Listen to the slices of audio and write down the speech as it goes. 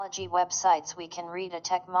Technology websites we can read a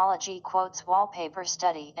technology quotes wallpaper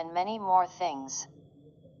study and many more things.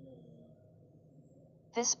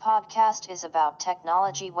 This podcast is about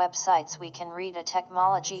technology websites we can read a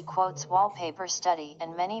technology quotes wallpaper study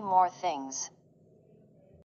and many more things.